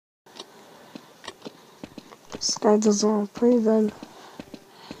This guy doesn't want to play then.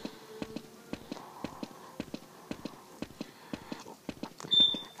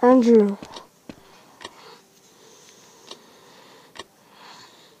 Andrew.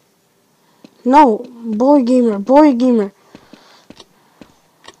 No, boy gamer, boy gamer.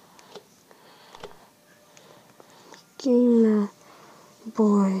 Gamer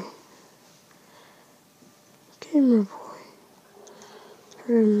boy. Gamer boy.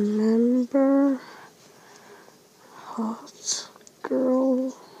 Remember hot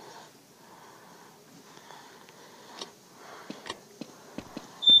girl.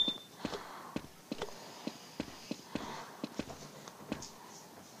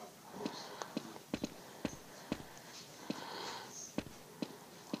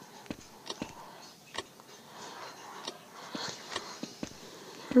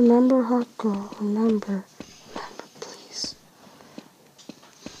 Remember hot girl. Remember, please.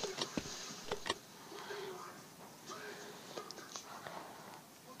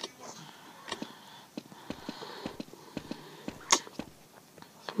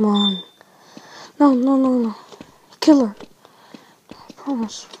 Come on. No. Kill her. I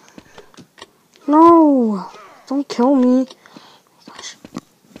promise. No. Don't kill me. Gosh.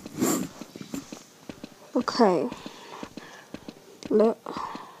 Okay.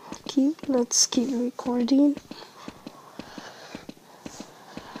 Let's keep recording.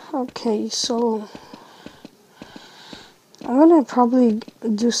 Okay, so I'm gonna probably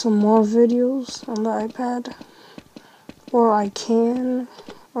do some more videos on the iPad, or I can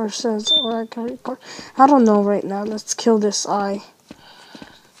record. I don't know right now. Let's kill this eye.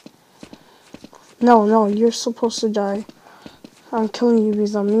 No, you're supposed to die. I'm killing you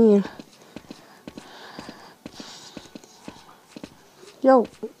because I'm mean.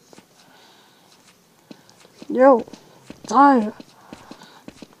 Yo, die.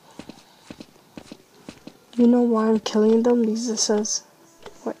 You know why I'm killing them? Because it says,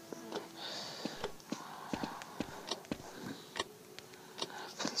 what?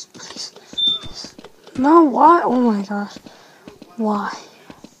 Please. No, why? Oh my gosh. Why?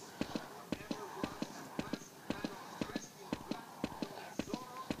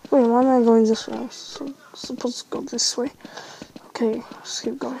 Wait, why am I going this way? I'm supposed to go this way. Okay, let's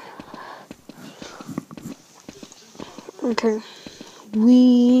keep going. Okay.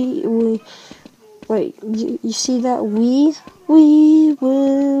 Wait, you see that? We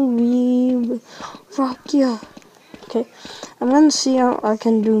will rock ya. Okay, I'm gonna see how I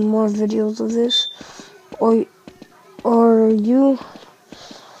can do more videos of this, or you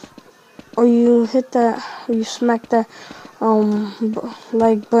hit that, or you smack that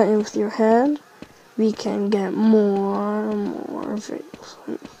like button with your head. We can get more videos.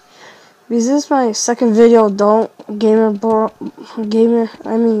 Because this is my second video. Gamer boy.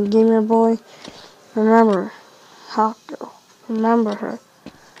 Remember, hot girl. Remember her.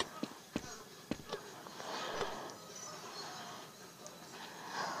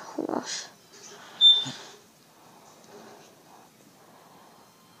 Oh gosh.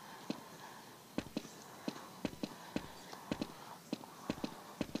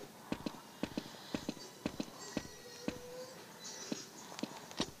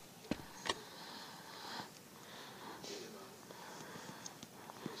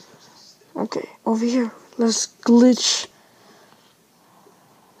 Okay, over here. Let's glitch.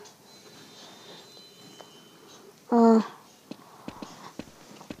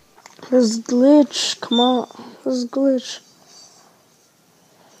 Let's glitch. Come on. Let's glitch.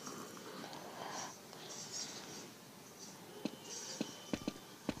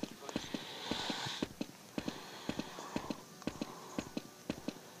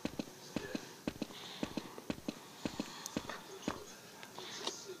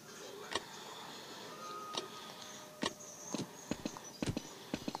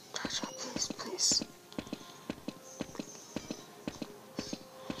 Please.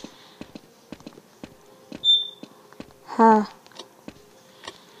 Huh.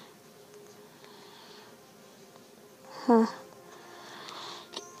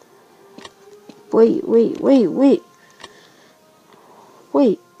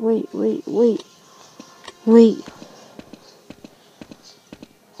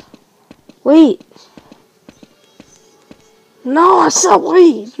 Wait. No, I said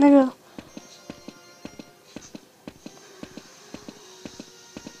wait, nigga.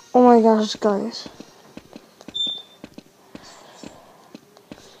 Oh my gosh, guys.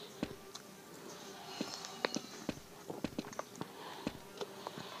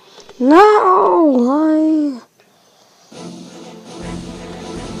 No!